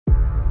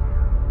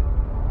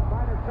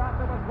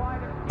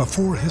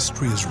Before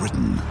history is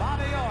written,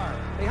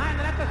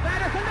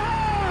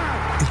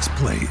 it's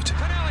played.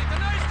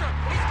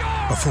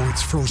 Before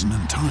it's frozen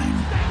in time,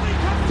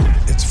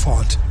 it's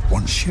fought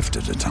one shift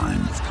at a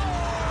time.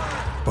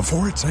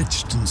 Before it's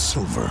etched in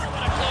silver,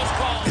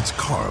 it's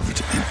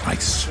carved in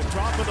ice.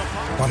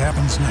 What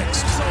happens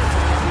next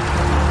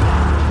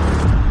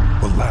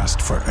will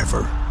last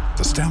forever.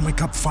 The Stanley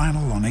Cup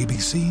Final on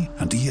ABC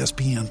and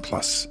ESPN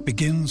Plus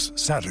begins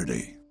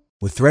Saturday.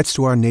 With threats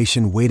to our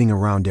nation waiting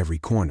around every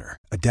corner,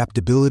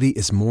 adaptability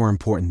is more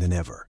important than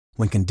ever.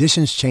 When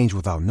conditions change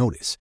without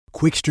notice,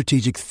 quick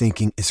strategic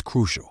thinking is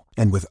crucial.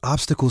 And with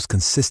obstacles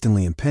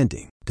consistently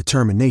impending,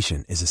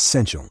 determination is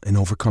essential in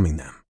overcoming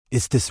them.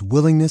 It's this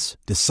willingness,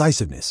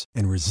 decisiveness,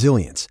 and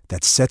resilience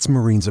that sets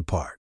Marines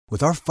apart.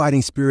 With our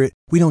fighting spirit,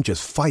 we don't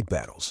just fight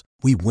battles,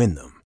 we win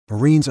them.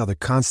 Marines are the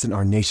constant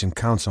our nation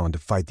counts on to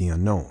fight the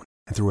unknown.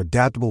 And through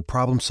adaptable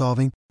problem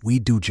solving, we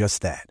do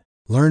just that.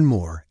 Learn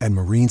more at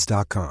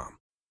marines.com.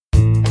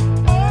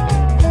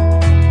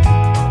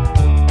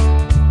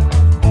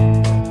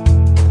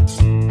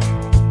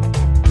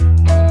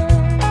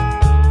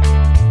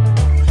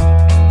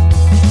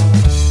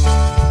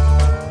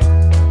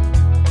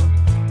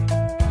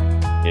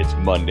 It's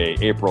Monday,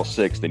 April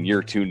 6th, and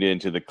you're tuned in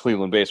to the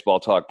Cleveland Baseball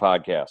Talk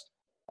podcast.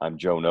 I'm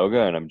Joe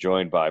Noga, and I'm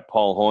joined by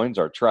Paul Hoynes,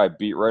 our Tribe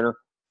beat writer.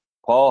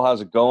 Paul, how's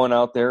it going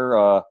out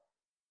there?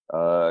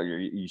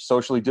 You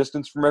socially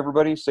distanced from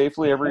everybody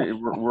safely?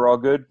 We're all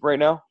good right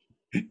now?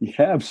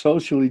 Yeah, I'm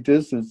socially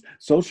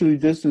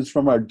distanced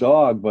from our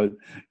dog, but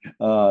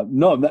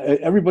no,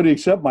 everybody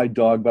except my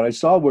dog. But I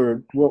saw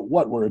we're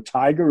a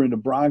tiger in the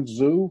Bronx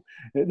Zoo.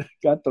 It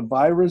got the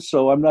virus,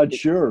 so I'm not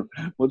sure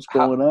what's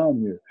going on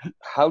here.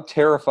 How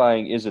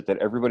terrifying is it that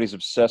everybody's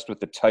obsessed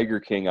with the Tiger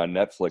King on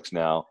Netflix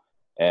now,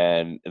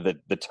 and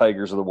the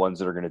tigers are the ones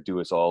that are going to do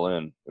us all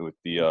in with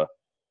the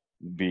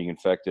being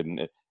infected?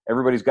 And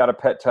everybody's got a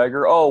pet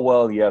tiger. Oh,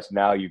 well, yes,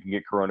 now you can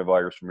get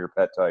coronavirus from your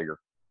pet tiger.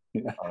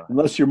 Yeah.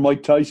 Unless you're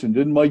Mike Tyson.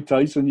 Didn't Mike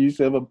Tyson used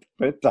to have a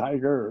pet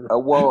tiger?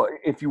 Well,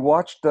 if you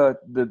watched the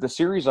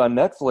series on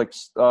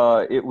Netflix,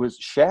 it was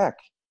Shaq.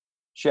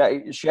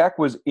 Shaq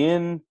was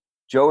in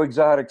Joe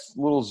Exotic's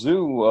little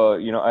zoo.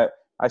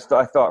 I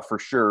thought for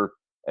sure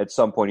at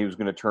some point he was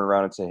going to turn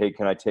around and say, "Hey,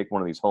 can I take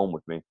one of these home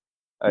with me?"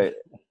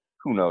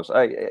 Who knows?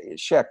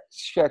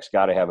 Shaq's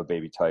got to have a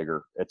baby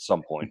tiger at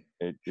some point.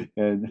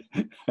 And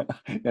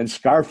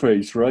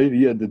Scarface, right?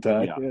 He had the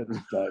tiger. Yeah. He had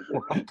the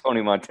tiger.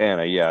 Tony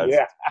Montana, yeah.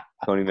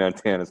 Tony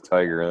Montana's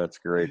tiger. That's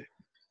great.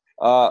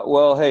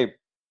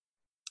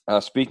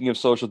 Speaking of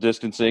social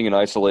distancing and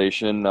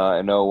isolation,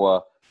 I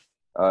know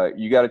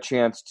you got a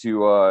chance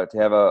to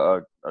have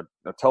a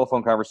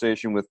telephone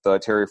conversation with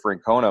Terry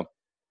Francona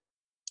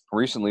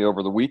recently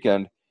over the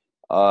weekend,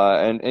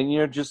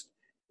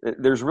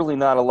 there's really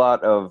not a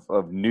lot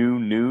of new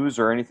news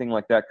or anything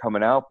like that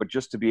coming out, but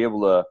just to be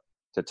able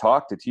to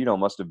talk to Tito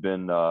must have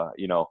been, at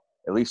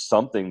least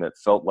something that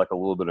felt like a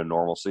little bit of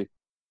normalcy.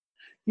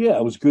 Yeah,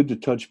 it was good to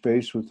touch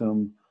base with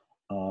him.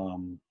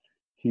 The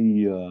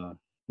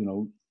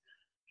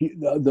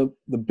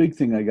big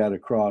thing I got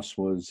across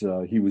was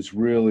he was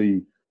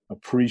really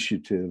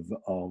appreciative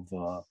of,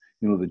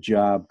 the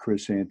job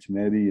Chris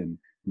Antonetti and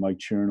Mike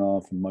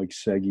Chernoff and Mike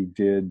Segui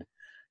did,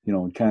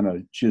 and kind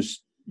of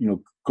just,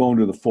 going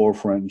to the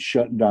forefront and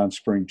shutting down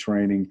spring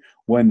training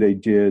when they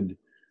did,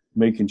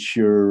 making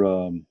sure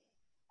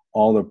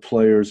all their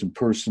players and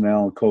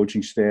personnel and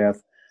coaching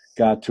staff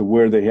got to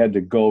where they had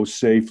to go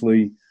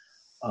safely,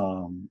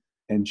 and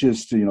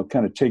just,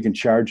 kind of taking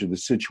charge of the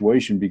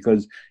situation.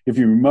 Because if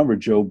you remember,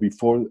 Joe,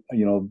 before,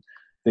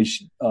 they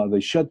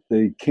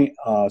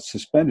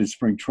suspended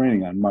spring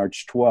training on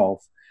March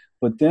 12th,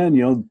 but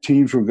then,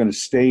 teams were going to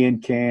stay in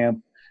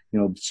camp.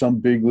 Some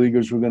big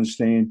leaguers were going to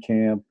stay in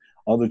camp.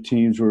 Other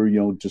teams were,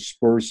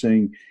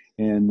 dispersing,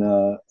 and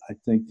I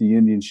think the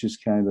Indians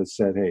just kind of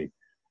said, "Hey,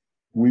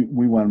 we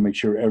want to make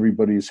sure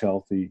everybody is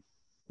healthy.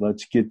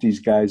 Let's get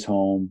these guys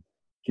home,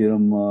 get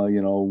them,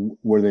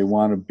 where they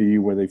want to be,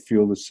 where they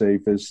feel the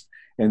safest,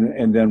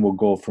 and then we'll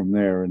go from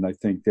there." And I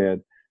think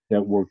that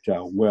worked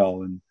out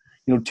well. And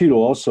Tito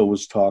also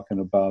was talking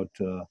about,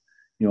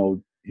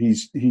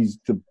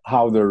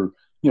 how they're,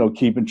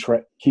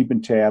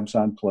 keeping tabs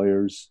on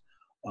players.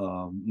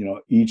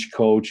 Each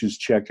coach is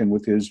checking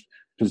with his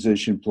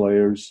position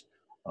players.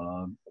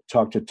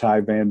 Talked to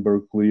Ty Van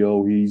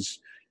Berkleo. He's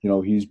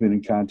been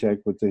in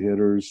contact with the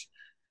hitters.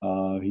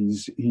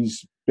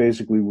 He's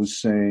basically was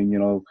saying,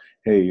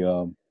 hey,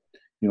 you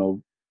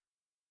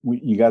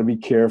got to be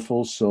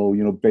careful. So,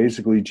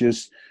 basically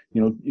just,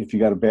 if you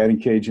got a batting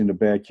cage in the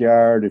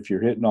backyard, if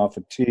you're hitting off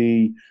a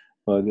tee,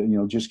 but,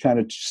 just kind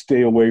of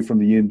stay away from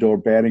the indoor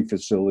batting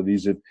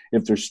facilities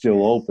if they're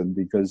still open,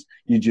 because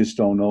you just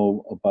don't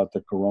know about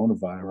the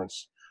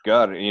coronavirus.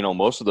 God,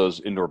 most of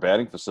those indoor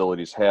batting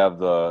facilities have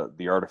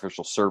the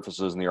artificial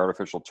surfaces and the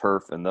artificial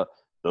turf, and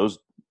those,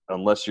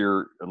 unless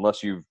you've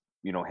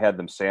had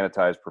them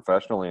sanitized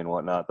professionally and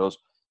whatnot,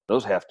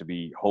 those have to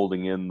be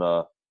holding in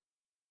the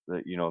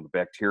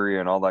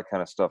bacteria and all that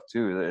kind of stuff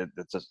too.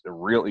 It's a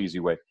real easy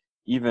way.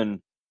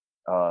 Even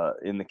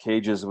in the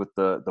cages with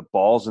the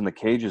balls in the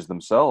cages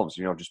themselves.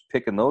 Just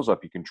picking those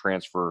up, you can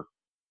transfer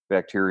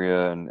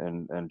bacteria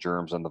and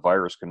germs, and the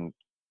virus can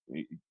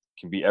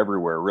be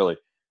everywhere, really.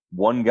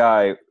 One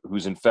guy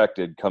who's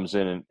infected comes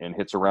in and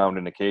hits around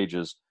in the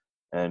cages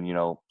and,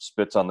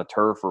 spits on the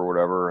turf or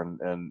whatever,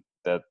 and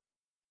that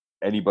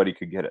anybody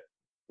could get it.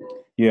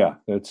 Yeah,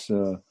 that's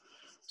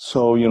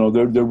so,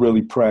 they're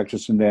really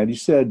practicing that. He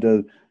said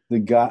the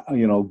guy,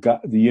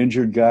 the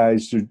injured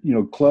guys,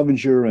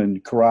 Clevenger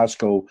and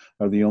Carrasco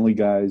are the only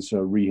guys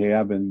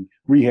rehabbing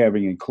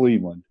in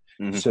Cleveland.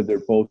 Mm-hmm. He said they're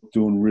both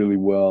doing really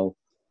well.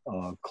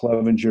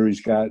 Clevenger,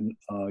 he's got, an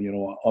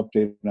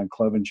update on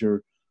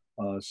Clevenger.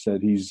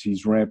 Said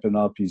he's ramping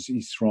up.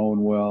 He's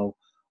throwing well.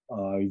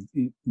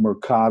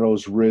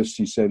 Mercado's wrist,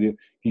 he said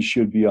he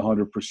should be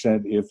 100%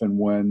 if and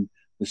when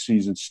the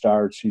season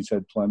starts. He's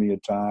had plenty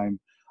of time.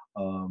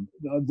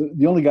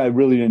 The only guy I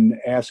really didn't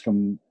ask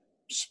him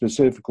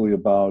specifically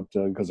about,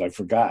 because I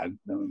forgot,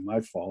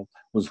 my fault,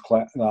 was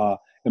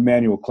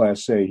Emmanuel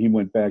Clase. He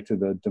went back to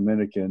the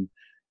Dominican.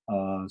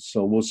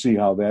 So we'll see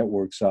how that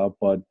works out.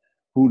 But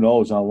who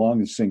knows how long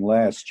this thing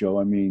lasts, Joe?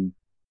 I mean,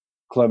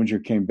 Clevenger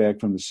came back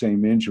from the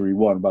same injury,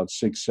 about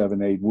 6,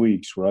 7, 8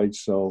 weeks, right?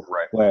 So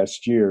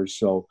last year.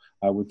 So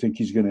I would think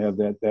he's going to have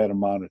that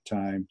amount of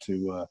time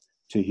to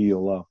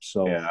heal up.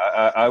 So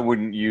yeah, I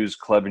wouldn't use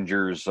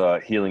Clevenger's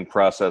healing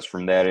process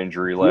from that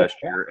injury last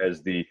year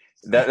as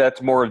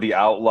that's more of the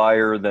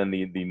outlier than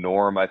the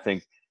norm. I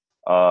think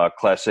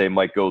Class A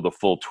might go the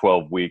full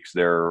 12 weeks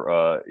there,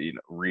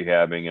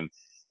 rehabbing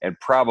and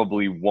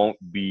probably won't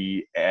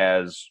be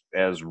as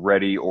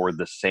ready or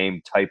the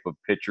same type of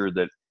pitcher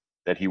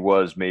that he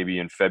was maybe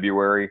in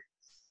February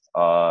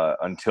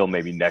until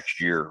maybe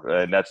next year.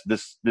 And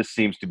this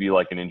seems to be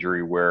like an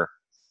injury where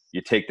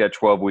you take that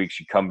 12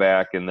 weeks, you come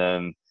back, and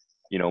then,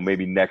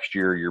 maybe next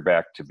year you're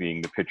back to being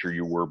the pitcher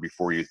you were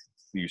before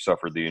you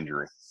suffered the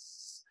injury.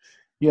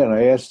 Yeah, and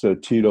I asked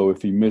Tito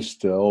if he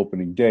missed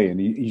opening day, and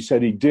he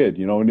said he did,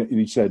 and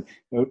he said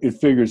it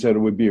figures that it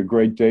would be a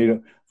great day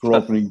for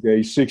opening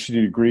day, 60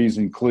 degrees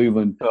in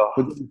Cleveland. Oh.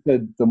 But he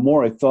said, the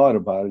more I thought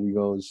about it, he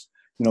goes,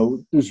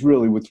 there's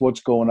really, with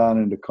what's going on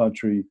in the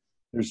country,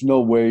 there's no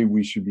way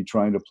we should be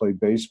trying to play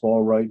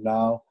baseball right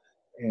now.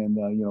 And,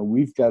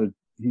 we've got to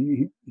 –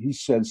 he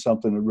said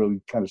something that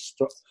really kind of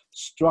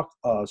stuck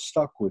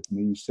with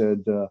me. He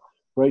said,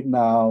 right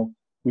now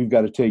we've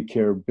got to take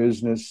care of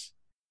business.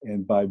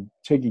 And by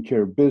taking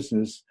care of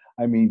business,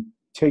 I mean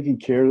taking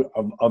care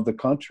of the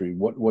country,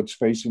 what's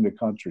facing the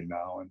country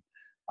now. And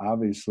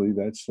obviously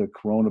that's the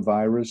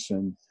coronavirus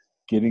and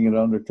getting it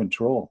under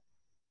control.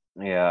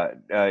 Yeah,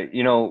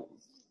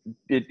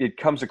 it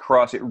comes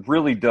across, it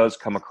really does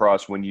come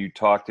across when you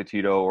talk to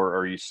Tito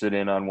or you sit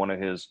in on one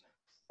of his,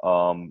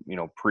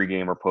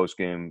 pregame or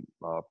postgame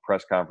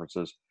press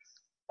conferences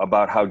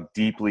about how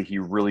deeply he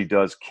really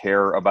does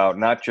care about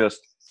not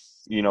just,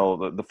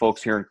 the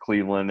folks here in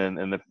Cleveland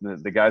and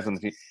the guys on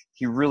the team.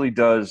 He really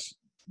does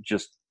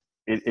just,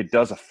 it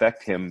does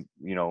affect him,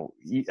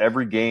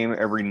 every game,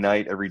 every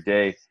night, every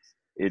day.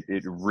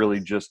 It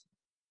really just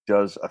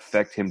does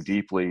affect him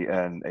deeply.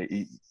 And,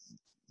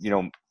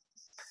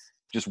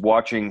 just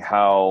watching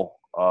how,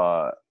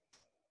 when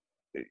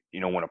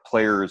a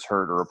player is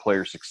hurt or a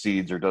player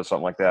succeeds or does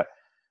something like that,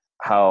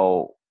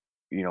 how,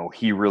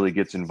 he really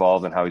gets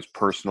involved and how he's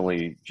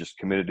personally just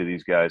committed to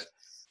these guys.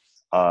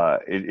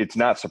 It's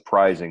not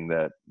surprising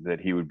that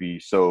he would be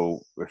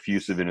so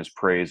effusive in his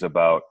praise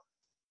about,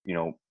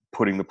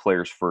 putting the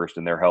players first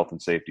and their health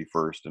and safety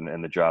first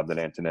and the job that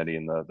Antonetti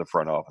and the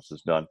front office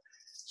has done.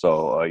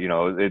 So,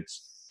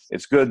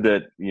 it's good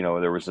that,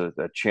 there was a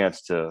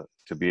chance to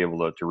be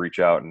able to reach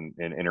out and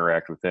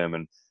interact with him.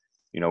 And,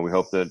 we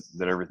hope that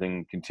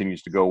everything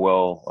continues to go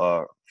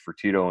well for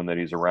Tito and that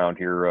he's around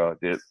here.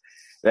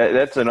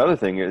 That's another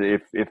thing.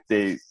 If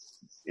they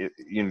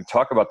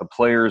talk about the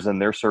players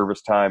and their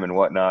service time and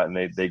whatnot,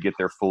 and they get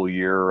their full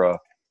year,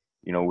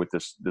 with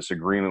this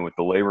agreement with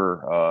the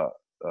labor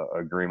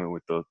agreement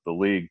with the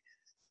league.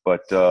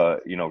 But,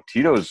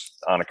 Tito's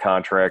on a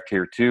contract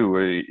here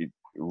too.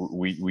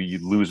 We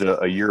lose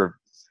a year of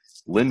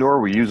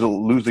Lindor. We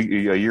lose a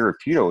year of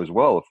Tito as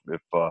well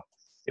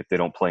if they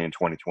don't play in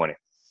 2020.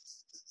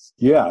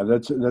 Yeah,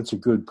 that's a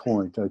good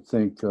point. I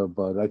think,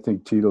 but I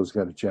think Tito's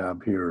got a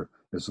job here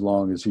as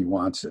long as he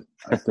wants it.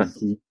 I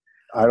think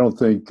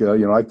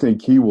I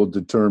think he will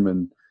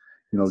determine,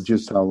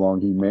 just how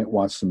long he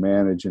wants to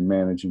manage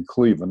in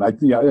Cleveland.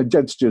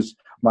 That's just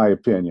my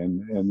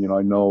opinion. And,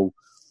 I know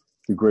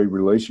the great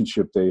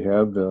relationship they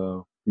have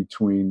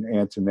between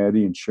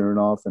Antonetti and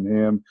Chernoff and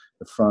him,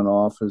 the front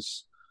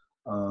office.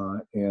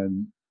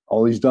 And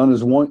all he's done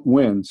is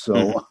win.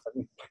 So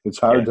it's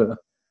hard to,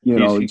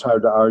 it's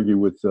hard to argue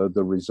with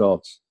the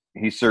results.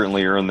 He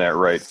certainly earned that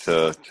right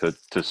to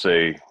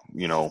say,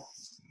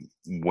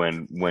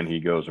 when he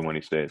goes and when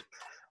he stays.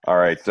 All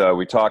right.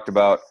 We talked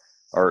about,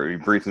 or you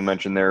briefly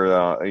mentioned there,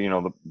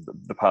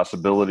 the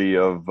possibility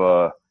of,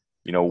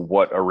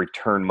 what a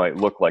return might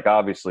look like.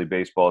 Obviously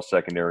baseball is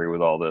secondary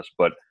with all this,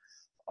 but,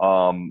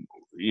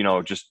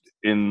 just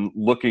in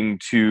looking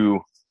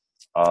to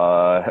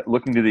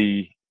Looking to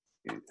the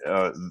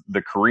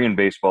Korean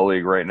Baseball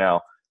League right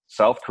now,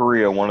 South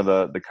Korea, one of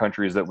the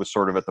countries that was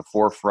sort of at the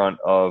forefront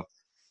of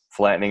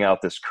flattening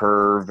out this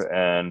curve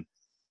and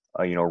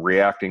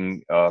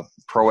reacting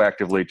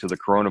proactively to the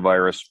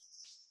coronavirus.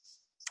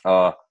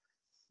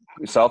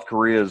 South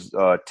Korea's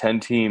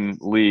 10-team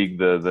league,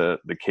 the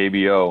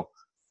KBO,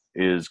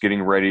 is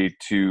getting ready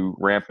to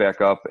ramp back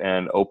up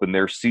and open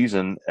their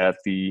season at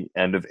the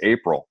end of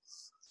April,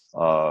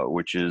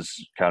 which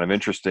is kind of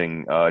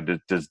interesting.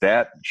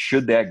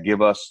 Should that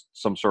give us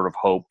some sort of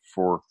hope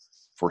for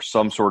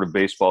some sort of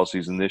baseball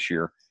season this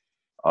year?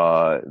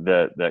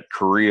 That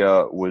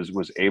Korea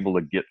was able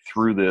to get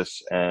through this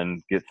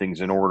and get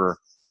things in order,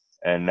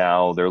 and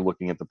now they're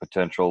looking at the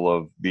potential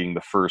of being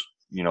the first,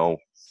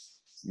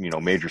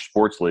 major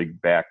sports league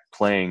back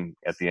playing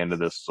at the end of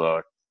this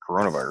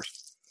coronavirus.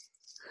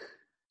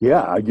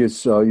 Yeah, I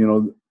guess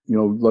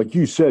like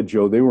you said,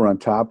 Joe, they were on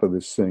top of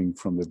this thing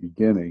from the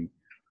beginning,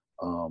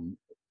 and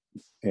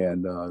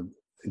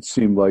it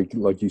seemed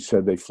like you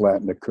said, they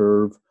flattened the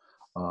curve.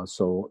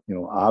 So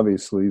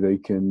obviously they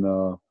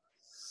can.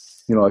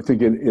 I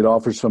think it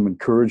offers some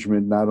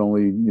encouragement, not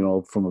only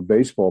from a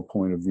baseball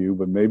point of view,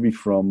 but maybe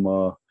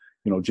from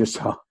just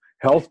a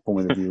health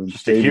point of view,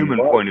 just a human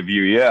point of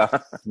view. Yeah,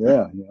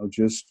 yeah.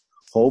 Just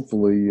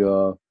hopefully,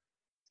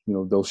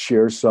 they'll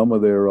share some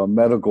of their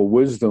medical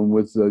wisdom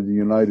with the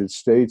United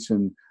States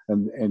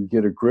and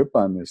get a grip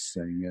on this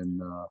thing,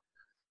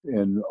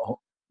 and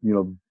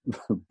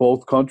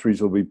both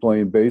countries will be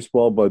playing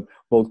baseball, but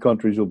both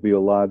countries will be a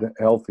lot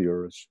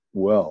healthier as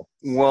well.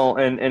 Well,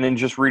 and in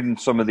just reading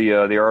some of the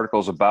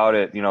articles about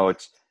it,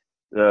 it's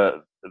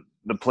the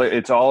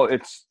play.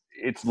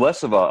 It's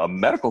less of a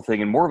medical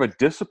thing and more of a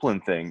discipline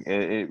thing.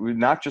 It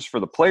not just for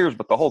the players,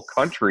 but the whole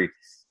country.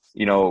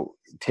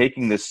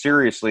 Taking this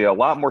seriously, a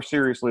lot more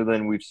seriously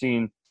than we've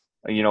seen.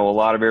 A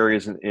lot of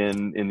areas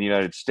in the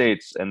United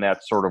States, and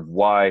that's sort of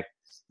why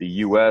the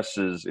U.S.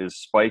 is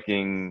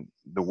spiking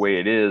the way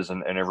it is,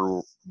 and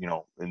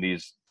in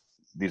these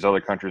other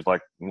countries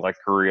like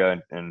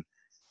Korea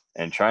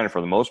and China,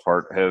 for the most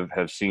part,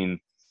 have seen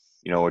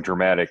a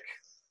dramatic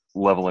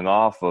leveling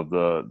off of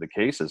the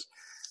cases.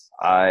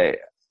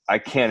 I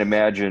can't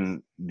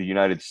imagine the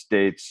United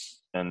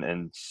States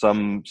and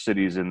some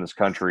cities in this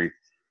country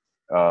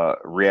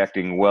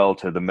reacting well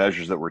to the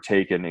measures that were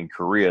taken in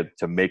Korea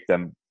to make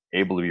them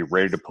able to be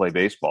ready to play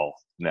baseball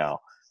now.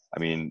 I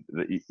mean,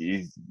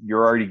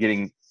 you're already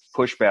getting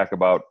pushback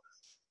about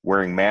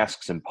wearing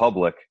masks in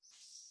public.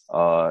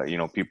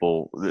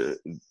 People,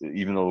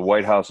 even though the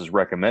White House has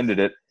recommended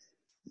it,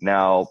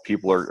 now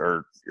people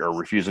are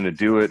refusing to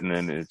do it, and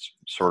then it's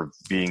sort of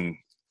being,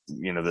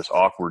 this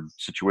awkward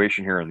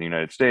situation here in the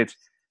United States.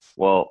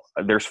 Well,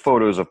 there's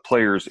photos of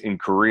players in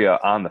Korea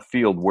on the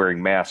field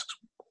wearing masks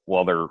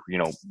while they're,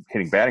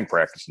 hitting batting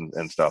practice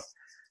and stuff.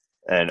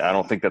 And I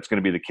don't think that's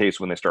going to be the case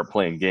when they start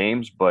playing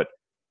games, but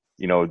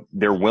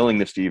their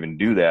willingness to even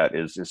do that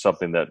is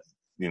something that,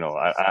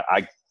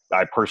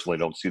 I personally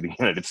don't see the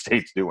United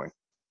States doing.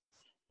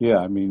 Yeah,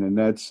 I mean, and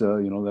that's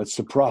that's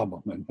the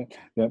problem, and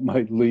that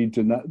might lead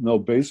to no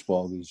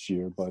baseball this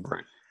year. But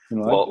right.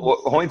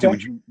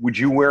 Hoynesy, would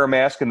you wear a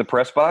mask in the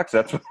press box?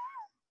 That's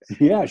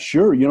yeah,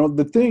 sure.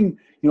 The thing,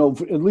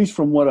 at least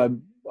from what I've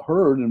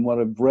heard and what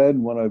I've read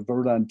and what I've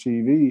heard on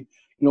TV,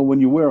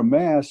 when you wear a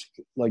mask,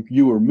 like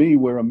you or me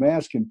wear a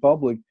mask in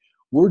public,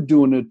 we're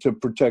doing it to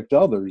protect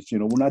others.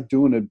 We're not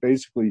doing it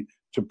basically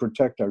to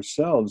protect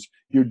ourselves.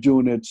 You're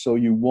doing it so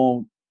you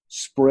won't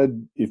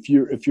spread. If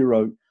you're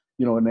an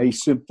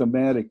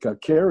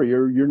asymptomatic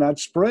carrier, you're not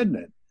spreading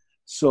it.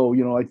 So,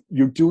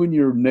 you're doing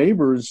your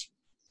neighbors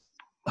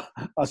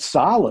a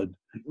solid,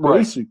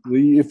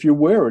 basically, if you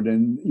wear it.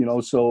 And,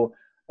 so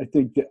I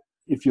think that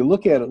if you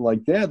look at it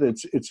like that,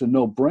 it's a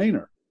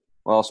no-brainer.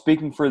 Well,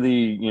 speaking for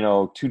the,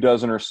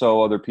 24 or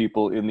so other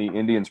people in the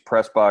Indians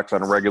press box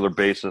on a regular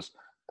basis,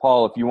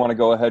 Paul, if you want to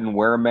go ahead and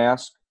wear a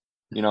mask,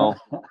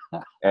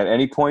 at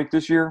any point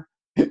this year,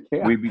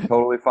 yeah, we'd be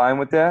totally fine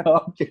with that.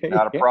 Okay,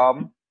 not a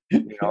problem.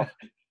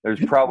 There's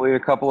probably a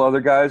couple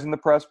other guys in the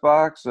press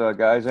box,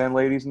 guys and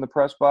ladies in the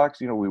press box.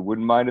 We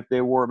wouldn't mind if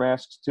they wore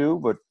masks too,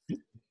 but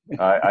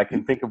I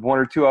can think of one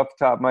or two off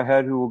the top of my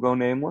head who will go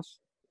nameless.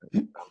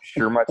 I'm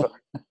sure myself.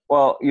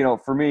 Well,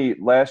 for me,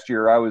 last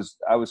year I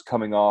was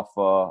coming off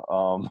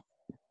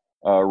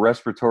a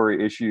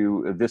respiratory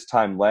issue this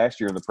time last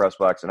year in the press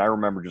box, and I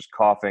remember just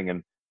coughing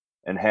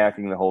and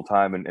hacking the whole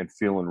time and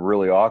feeling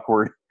really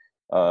awkward,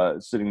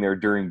 sitting there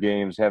during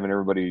games, having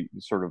everybody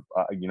sort of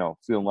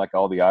feeling like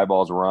all the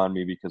eyeballs were on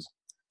me because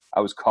I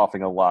was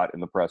coughing a lot in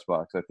the press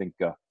box. I think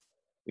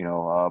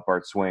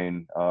Bart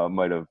Swain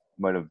might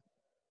have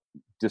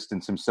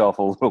distanced himself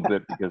a little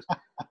bit because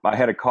I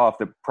had a cough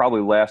that probably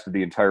lasted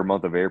the entire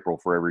month of April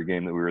for every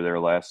game that we were there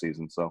last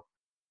season. So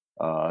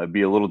it'd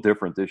be a little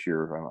different this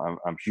year,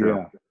 I'm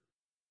sure.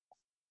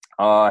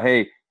 Yeah.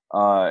 Hey,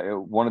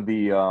 one of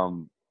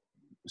the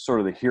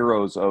sort of the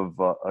heroes of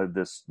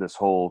this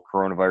whole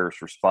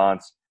coronavirus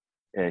response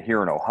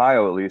here in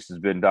Ohio, at least, has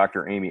been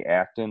Dr. Amy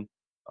Acton.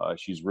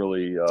 She's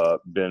really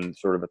been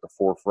sort of at the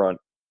forefront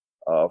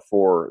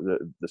for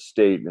the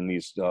state and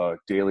these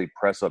daily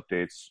press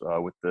updates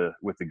with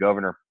the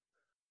governor.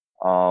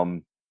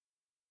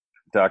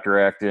 Dr.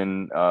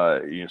 Acton,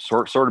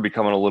 sort of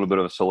becoming a little bit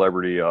of a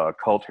celebrity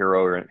cult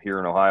hero here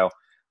in Ohio.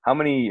 How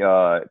many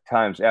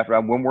times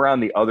when we're on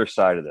the other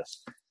side of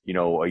this,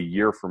 a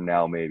year from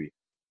now maybe,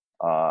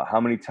 how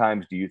many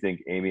times do you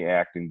think Amy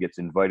Acton gets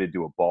invited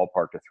to a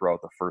ballpark to throw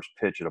out the first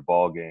pitch at a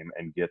ball game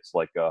and gets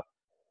like a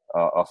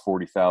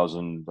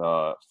 40,000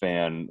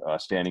 fan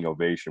standing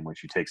ovation when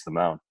she takes the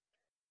mound?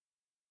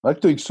 I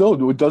think so.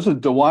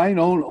 Doesn't DeWine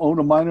own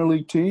a minor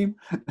league team?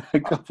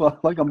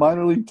 Like a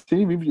minor league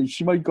team?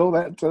 She might go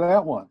to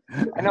that one.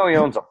 I know he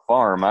owns a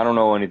farm. I don't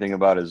know anything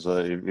about his.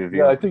 I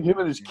think him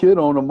and his kid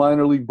own a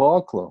minor league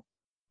ball club.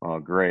 Oh,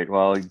 great.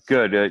 Well,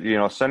 good.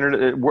 Send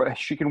her.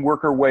 She can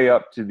work her way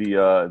up to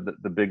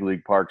the big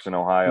league parks in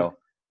Ohio.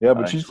 Yeah,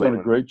 but she's done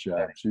a great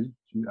job.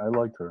 I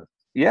like her.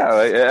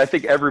 Yeah, I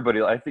think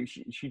everybody. I think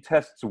she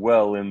tests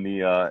well in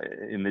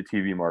the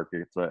TV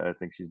market. So I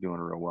think she's doing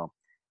real well.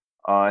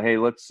 Hey,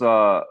 let's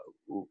jump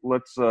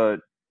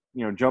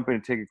in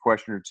and take a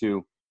question or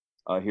two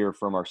here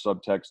from our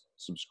Subtext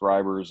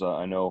subscribers.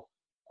 I know,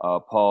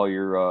 Paul,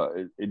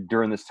 you're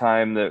during this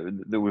time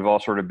that we've all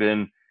sort of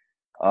been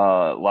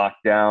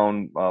locked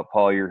down.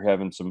 Paul, you're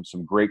having some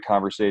great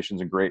conversations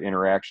and great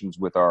interactions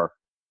with our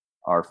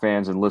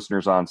fans and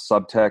listeners on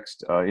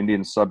Subtext,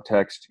 Indian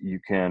Subtext. You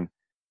can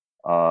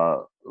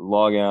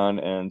log on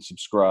and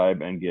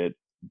subscribe and get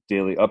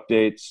daily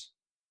updates.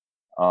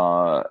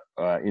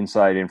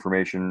 Inside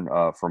information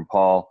from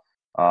Paul.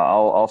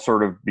 I'll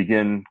sort of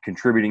begin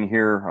contributing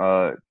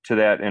here to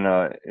that in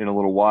a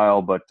little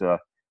while, but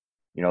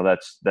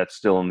that's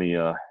still in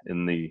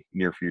the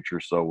near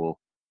future. So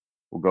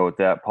we'll go with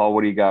that. Paul,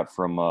 what do you got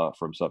from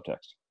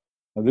Subtext?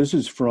 This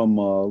is from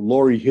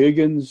Lori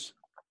Higgins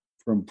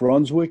from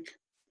Brunswick.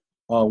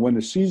 When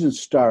the season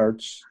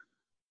starts,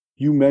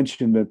 you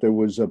mentioned that there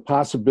was a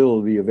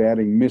possibility of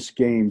adding missed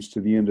games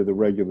to the end of the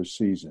regular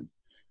season.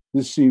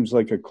 This seems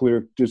like a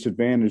clear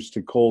disadvantage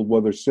to cold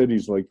weather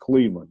cities like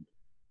Cleveland.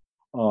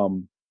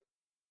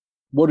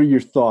 What are your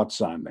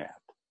thoughts on that?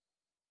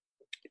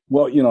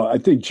 Well, I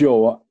think,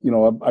 Joe,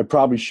 I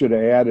probably should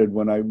have added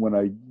when I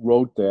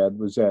wrote that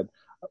was that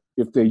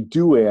if they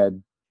do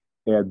add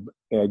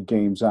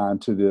games on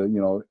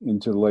to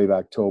into late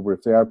October,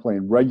 if they are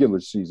playing regular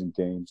season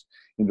games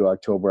into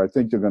October, I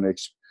think they're going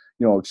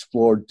to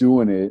explore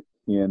doing it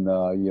in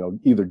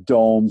either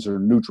domes or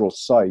neutral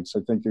sites. I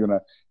think they're going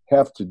to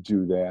have to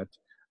do that.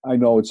 I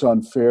know it's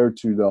unfair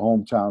to the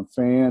hometown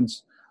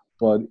fans,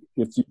 but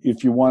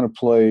if you want to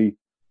play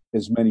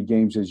as many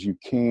games as you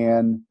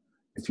can,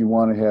 if you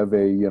want to have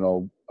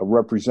a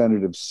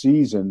representative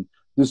season,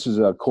 this is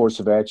a course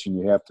of action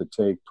you have to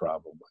take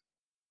probably.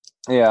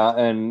 Yeah,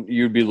 and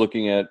you'd be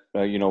looking at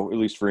at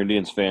least for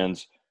Indians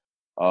fans,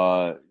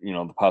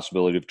 the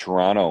possibility of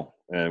Toronto,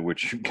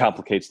 which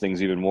complicates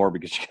things even more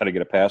because you got to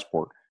get a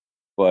passport.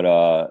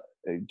 But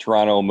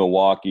Toronto,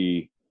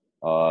 Milwaukee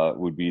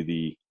would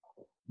be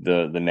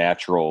the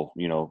natural,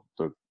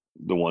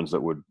 the ones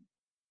that would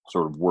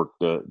sort of work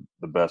the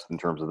best in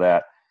terms of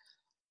that.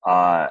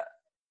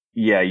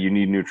 Yeah, you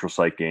need neutral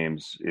site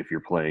games if you're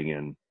playing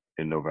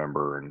in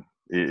November and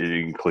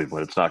in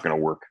Cleveland. It's not going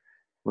to work.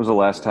 When was the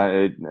last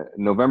time?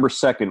 November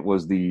 2nd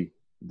was the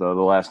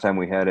last time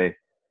we had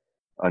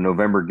a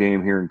November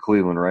game here in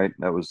Cleveland, right?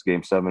 That was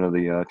Game 7 of the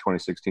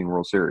 2016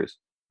 World Series.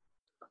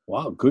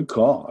 Wow, good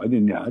call.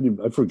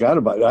 I forgot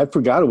about it. I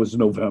forgot it was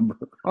November.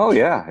 Oh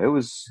yeah, it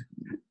was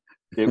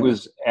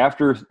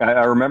after.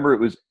 I remember it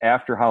was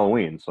after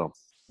Halloween. So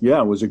yeah,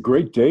 it was a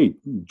great date,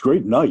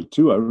 great night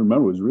too. I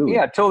remember it was really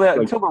until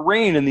the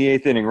rain in the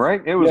 8th inning,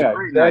 right? It was a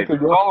great night. It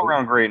was all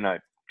around great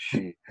night.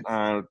 Gee,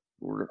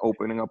 we're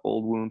opening up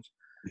old wounds.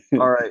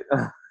 All right.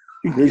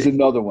 Here's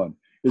another one.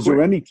 Is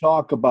there any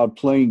talk about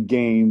playing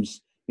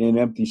games in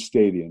empty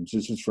stadiums?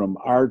 This is from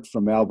Art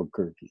from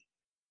Albuquerque.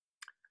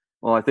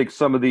 Well, I think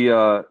some of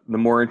the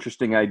more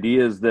interesting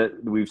ideas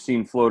that we've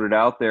seen floated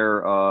out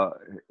there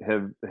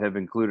have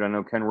included. I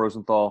know Ken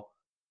Rosenthal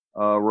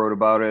wrote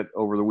about it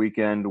over the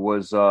weekend.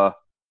 Was the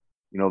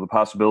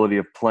possibility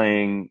of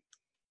playing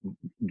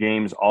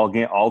games,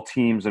 all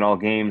teams and all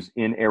games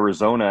in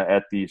Arizona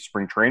at the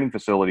spring training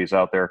facilities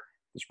out there,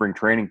 the spring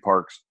training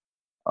parks,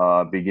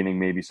 beginning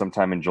maybe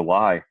sometime in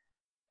July.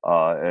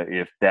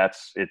 If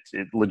that's it,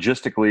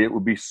 logistically it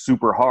would be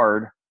super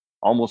hard,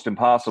 almost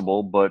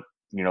impossible, but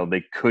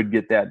they could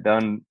get that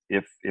done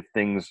if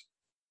things,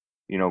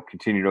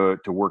 continue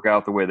to work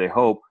out the way they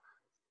hope.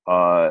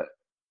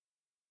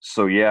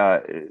 So yeah,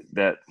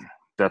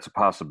 that's a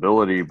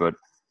possibility, but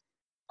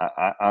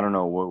I don't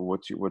know.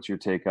 What's your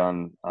take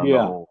on the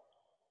whole?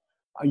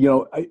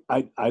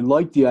 I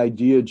like the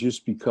idea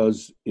just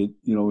because it,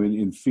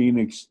 in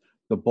Phoenix,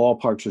 the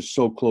ballparks are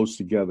so close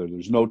together.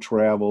 There's no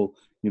travel,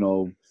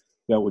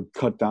 that would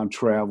cut down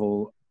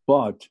travel,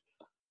 but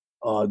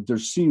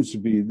there's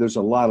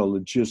a lot of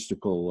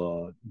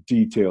logistical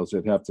details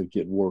that have to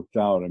get worked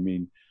out. I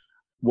mean,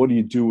 what do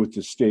you do with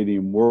the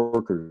stadium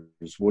workers?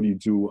 What do you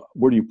do?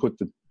 Where do you put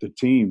the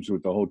teams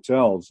with the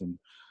hotels? And,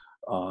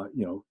 You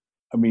know,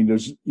 I mean,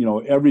 there's, you know,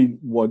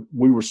 what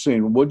we were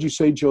saying. What'd you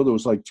say, Joe? There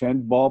was like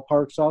 10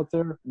 ballparks out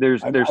there.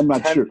 There's I'm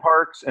not 10 sure.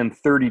 parks and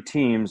 30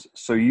 teams,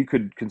 so you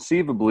could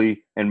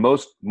conceivably, and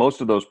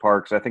most of those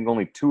parks, I think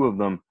only 2 of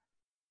them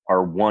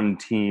are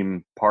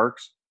one-team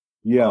parks.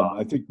 Yeah,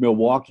 I think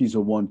Milwaukee's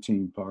a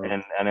one-team park.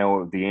 And I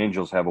know the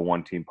Angels have a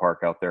one-team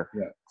park out there.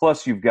 Yeah.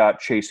 Plus, you've got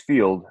Chase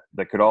Field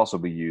that could also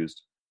be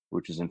used,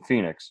 which is in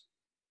Phoenix.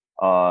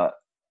 So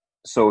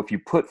if you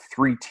put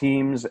 3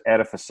 teams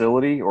at a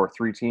facility or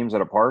 3 teams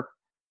at a park,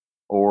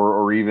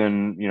 or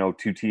even, you know,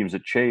 2 teams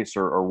at Chase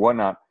or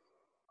whatnot,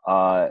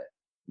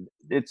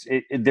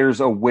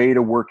 there's a way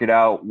to work it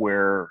out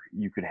where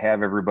you could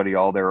have everybody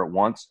all there at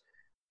once.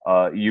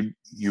 You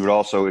would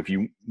also, if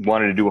you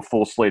wanted to do a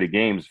full slate of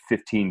games,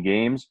 15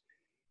 games,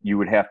 you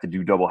would have to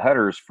do double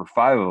headers for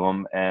 5 of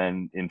them.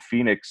 And in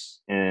Phoenix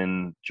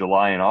in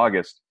July and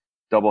August,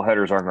 double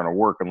headers aren't going to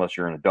work unless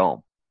you're in a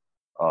dome.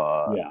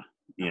 Yeah.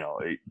 You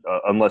know,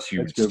 unless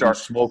you That's start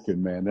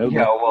smoking, man.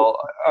 Yeah, well,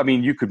 I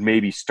mean, you could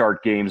maybe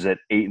start games at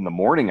 8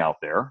 a.m.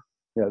 out there.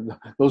 Yeah,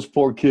 those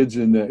poor kids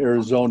in the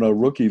Arizona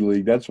Rookie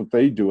League, that's what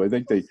they do. I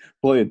think they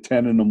play at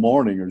 10 a.m.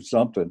 or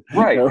something.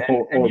 Right.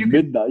 Or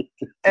midnight.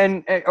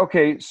 And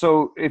okay,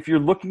 so if you're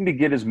looking to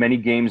get as many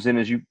games in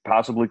as you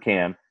possibly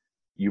can,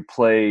 you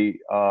play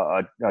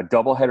a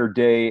doubleheader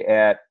day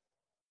at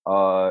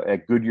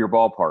Goodyear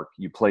Ballpark.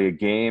 You play a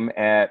game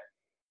at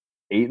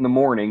 8 a.m.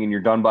 and you're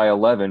done by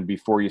 11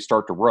 before you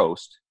start to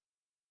roast.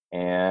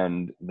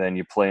 And then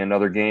you play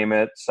another game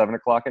at 7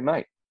 o'clock at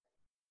night.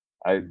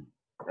 I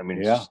mean,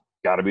 it's just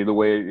got to be the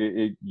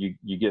way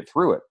you get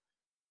through it.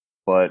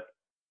 But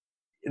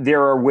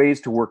there are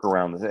ways to work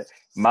around this.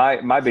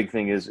 My big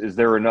thing is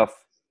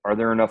are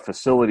there enough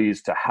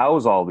facilities to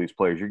house all these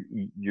players?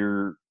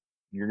 You're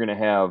going to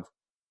have,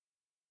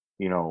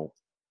 you know,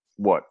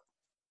 what,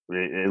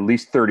 at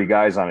least 30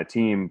 guys on a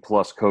team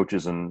plus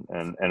coaches and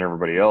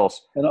everybody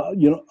else. And,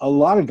 you know, a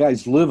lot of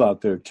guys live out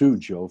there too,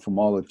 Joe, from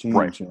all the teams.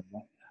 Right. You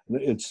know,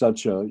 it's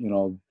such a, you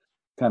know,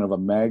 kind of a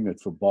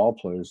magnet for ball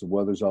players. The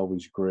weather's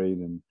always great.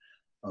 And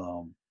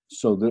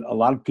so a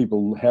lot of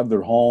people have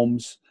their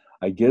homes,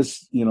 I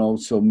guess, you know,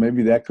 so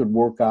maybe that could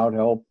work out,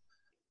 help.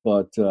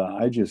 But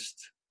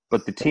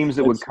But the teams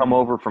that would come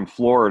over from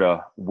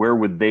Florida, where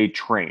would they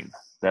train?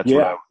 That's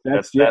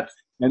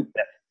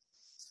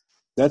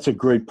a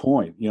great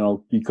point, you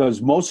know,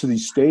 because most of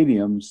these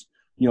stadiums,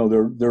 you know,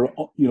 they're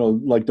you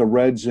know, like the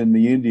Reds and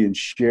the Indians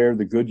share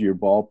the Goodyear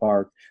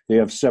Ballpark. They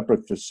have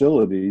separate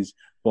facilities,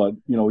 but,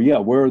 you know,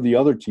 where are the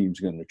other teams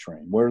going to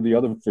train? Where are the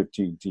other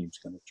 15 teams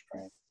going to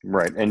train?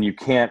 Right, and you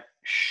can't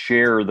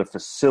share the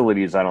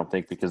facilities, I don't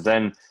think, because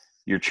then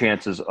your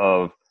chances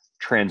of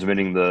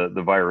transmitting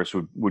the virus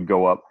would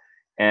go up.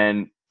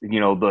 And, you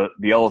know,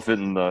 the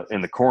elephant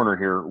in the corner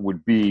here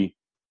would be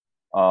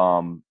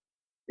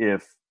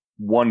if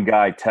one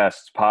guy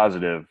tests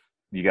positive,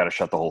 you got to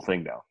shut the whole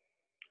thing down.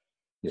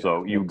 Yeah,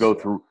 so you go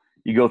through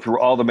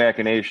all the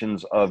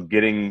machinations of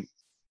getting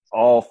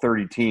all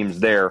 30 teams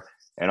there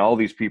and all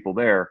these people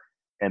there,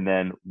 and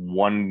then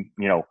one,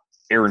 you know,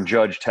 Aaron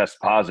Judge tests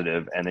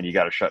positive, and then you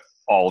got to shut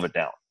all of it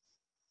down.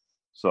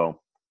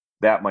 So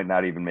that might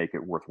not even make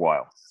it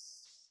worthwhile.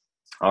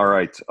 All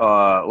right,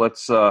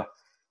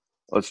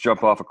 let's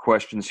jump off of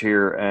questions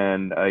here,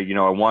 and you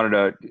know,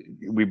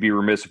 we'd be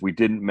remiss if we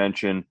didn't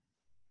mention.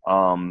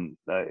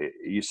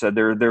 You said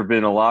there have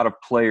been a lot of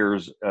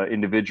players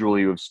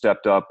individually who have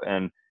stepped up,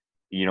 and,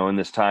 you know, in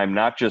this time,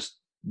 not just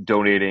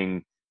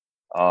donating,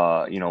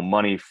 you know,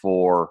 money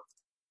for,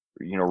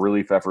 you know,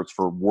 relief efforts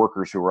for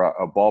workers who are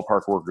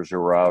ballpark workers who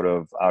are out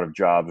of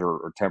jobs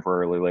or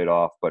temporarily laid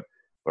off, but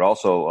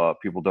also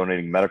people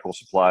donating medical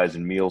supplies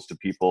and meals to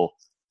people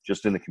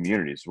just in the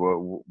communities.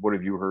 What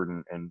have you heard,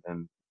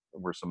 and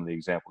what are some of the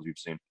examples you've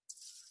seen?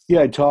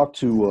 Yeah, I talked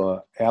to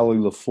Allie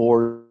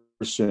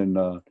LaForce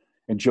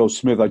and Joe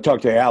Smith. I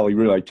talked to Allie,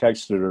 really. I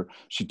texted her.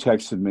 She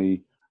texted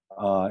me.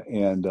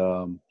 And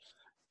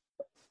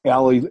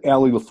Allie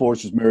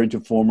LaForce is married to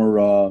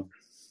former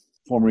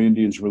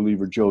Indians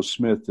reliever Joe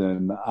Smith.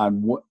 And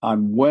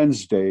on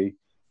Wednesday,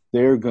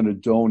 they're going to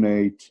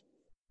donate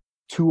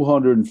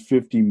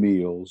 250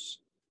 meals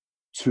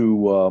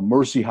to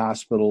Mercy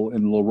Hospital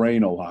in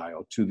Lorain,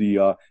 Ohio, to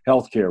the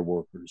healthcare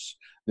workers.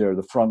 They're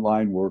the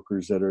frontline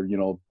workers that are, you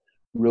know,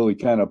 really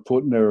kind of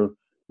putting their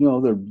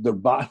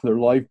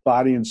life,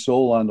 body, and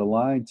soul on the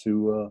line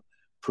to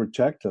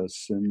protect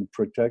us and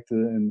protect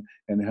and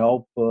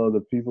help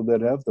the people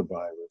that have the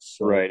virus.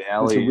 So right,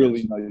 Allie, it's a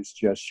really nice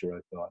gesture, I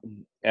thought.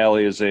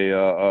 Allie is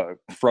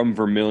from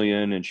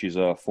Vermilion, and she's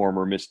a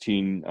former Miss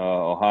Teen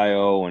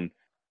Ohio, and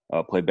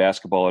played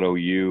basketball at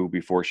OU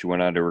before she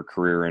went on to her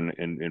career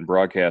in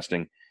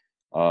broadcasting.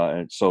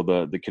 And so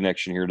the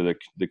connection here to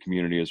the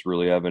community is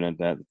really evident.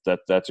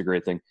 That's a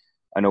great thing.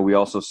 I know we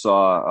also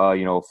saw,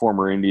 you know, a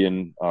former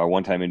Indian,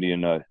 one-time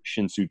Indian,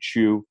 Shin-Soo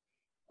Choo,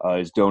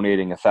 is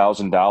donating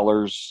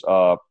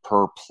 $1,000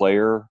 per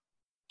player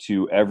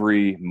to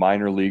every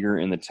minor leaguer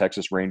in the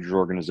Texas Rangers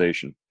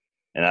organization.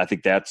 And I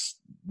think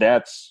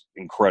that's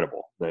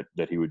incredible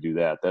that he would do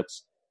that.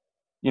 That's,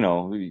 you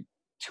know,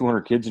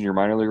 200 kids in your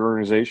minor league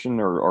organization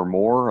or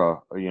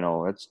more,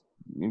 it's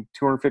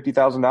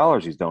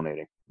 $250,000 he's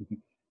donating.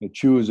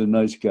 Chu is a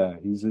nice guy.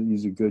 He's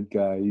a good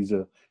guy. He's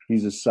a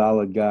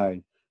solid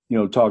guy.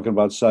 Talking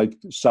about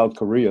South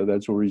Korea,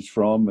 that's where he's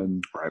from,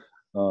 and right.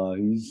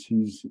 He's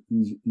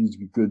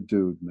a good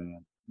dude,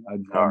 man. I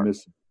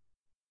miss him.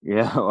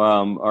 Yeah.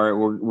 All right.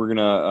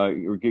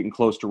 We're getting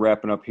close to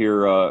wrapping up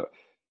here.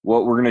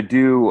 What we're gonna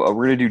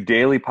do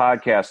daily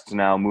podcasts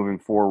now moving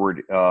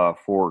forward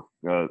for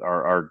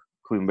our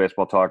Cleveland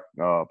Baseball Talk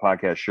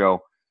podcast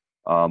show,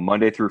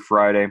 Monday through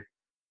Friday.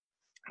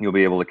 You'll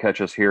be able to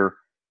catch us here.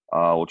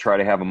 We'll try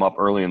to have them up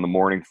early in the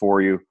morning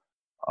for you.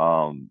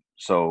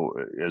 So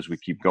as we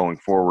keep going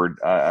forward,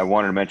 I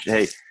wanted to mention,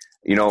 hey,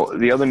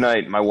 the other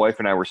night my wife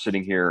and I were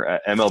sitting here.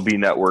 MLB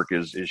Network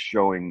is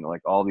showing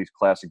like all these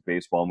classic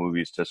baseball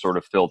movies to sort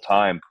of fill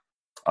time.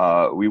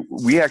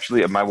 We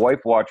actually, my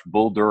wife watched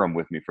Bull Durham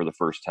with me for the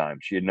first time.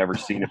 She had never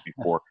seen it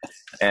before,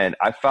 and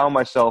I found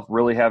myself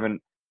really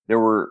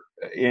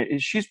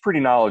she's pretty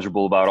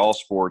knowledgeable about all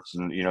sports,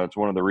 and it's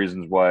one of the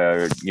reasons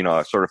why I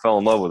sort of fell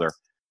in love with her.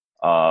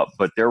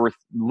 But there were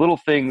little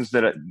things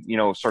that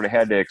sort of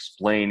had to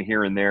explain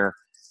here and there,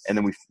 and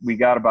then we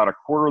got about a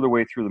quarter of the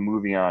way through the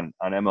movie on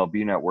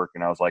MLB Network,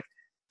 and I was like,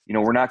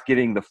 we're not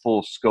getting the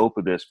full scope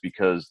of this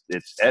because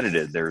it's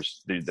edited.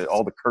 There's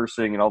all the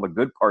cursing and all the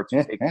good parts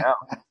are taken out.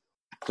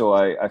 So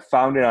I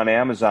found it on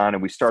Amazon,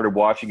 and we started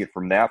watching it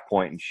from that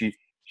point, and she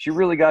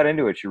really got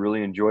into it. She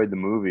really enjoyed the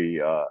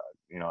movie. I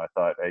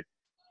thought I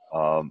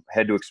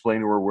had to explain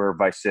to her where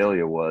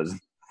Visalia was,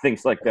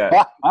 things like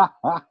that.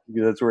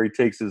 Because that's where he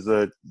takes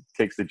the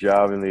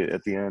job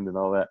at the end and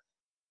all that.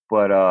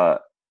 But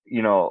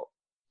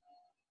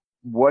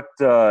what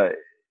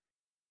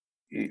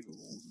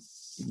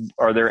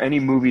are there any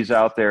movies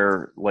out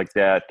there like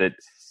that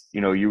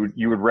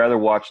you would rather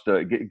watch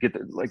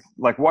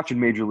like watching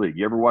Major League?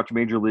 You ever watch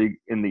Major League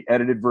in the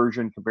edited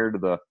version compared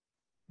to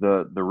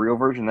the real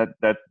version?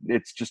 That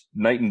it's just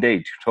night and day,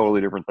 two totally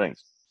different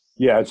things.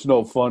 Yeah, it's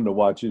no fun to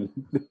watch it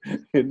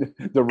in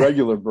the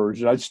regular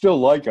version. I still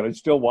like it. I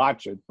still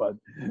watch it, but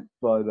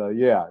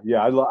yeah,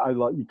 I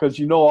like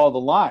because all the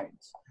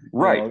lines,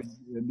 right?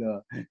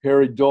 And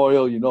Harry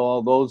Doyle,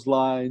 all those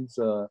lines.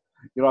 I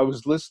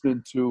was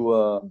listening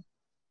to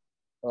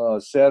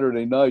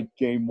Saturday night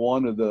Game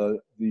 1 of the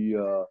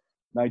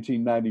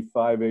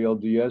 1995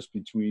 ALDS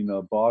between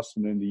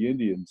Boston and the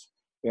Indians,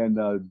 and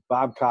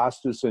Bob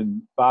Costas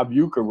and Bob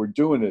Uecker were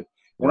doing it.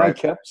 And right.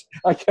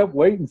 I kept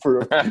waiting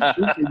for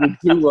Uecker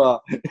to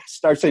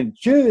start saying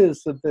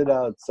just a bit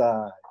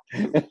outside.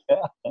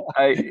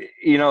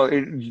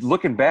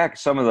 Looking back,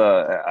 some of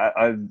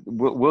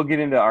we'll get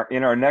into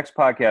in our next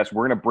podcast.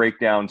 We're going to break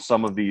down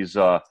some of these,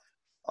 big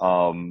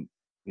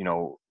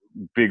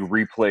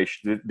replay.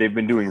 They've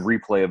been doing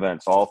replay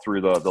events all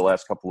through the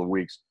last couple of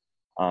weeks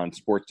on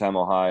Sports Time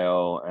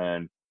Ohio,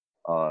 and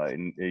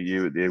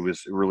it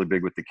was really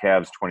big with the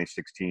Cavs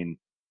 2016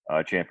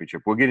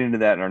 championship. We'll get into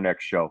that in our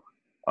next show.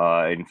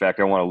 In fact,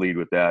 I want to lead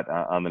with that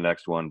on the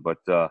next one. But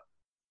I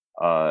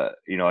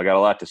got a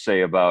lot to say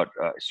about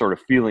sort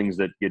of feelings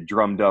that get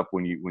drummed up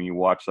when you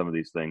watch some of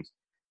these things.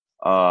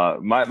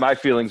 My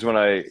feelings when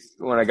I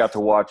got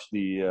to watch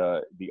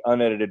the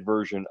unedited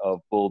version of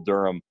Bull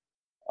Durham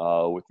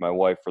with my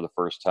wife for the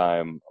first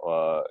time,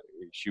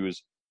 she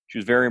was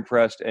very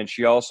impressed, and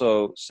she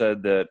also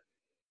said that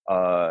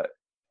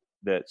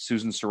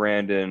Susan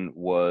Sarandon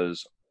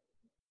was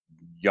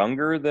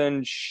younger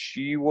than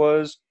she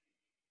was.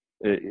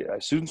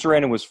 Susan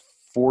Sarandon was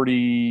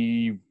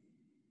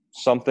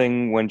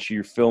 40-something when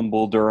she filmed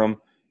Bull Durham,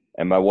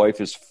 and my wife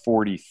is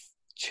 43.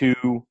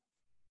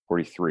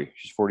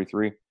 She's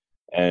 43,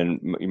 and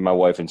my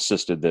wife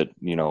insisted that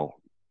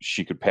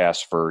she could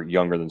pass for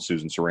younger than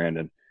Susan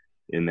Sarandon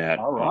in that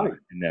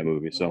in that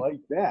movie. So I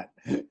like that.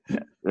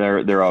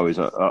 they're always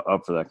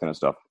up for that kind of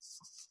stuff.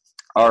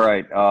 All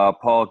right,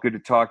 Paul, good to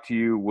talk to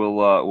you.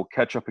 We'll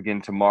catch up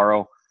again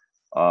tomorrow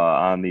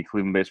on the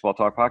Cleveland Baseball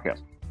Talk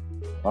podcast.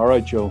 All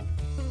right, Joe.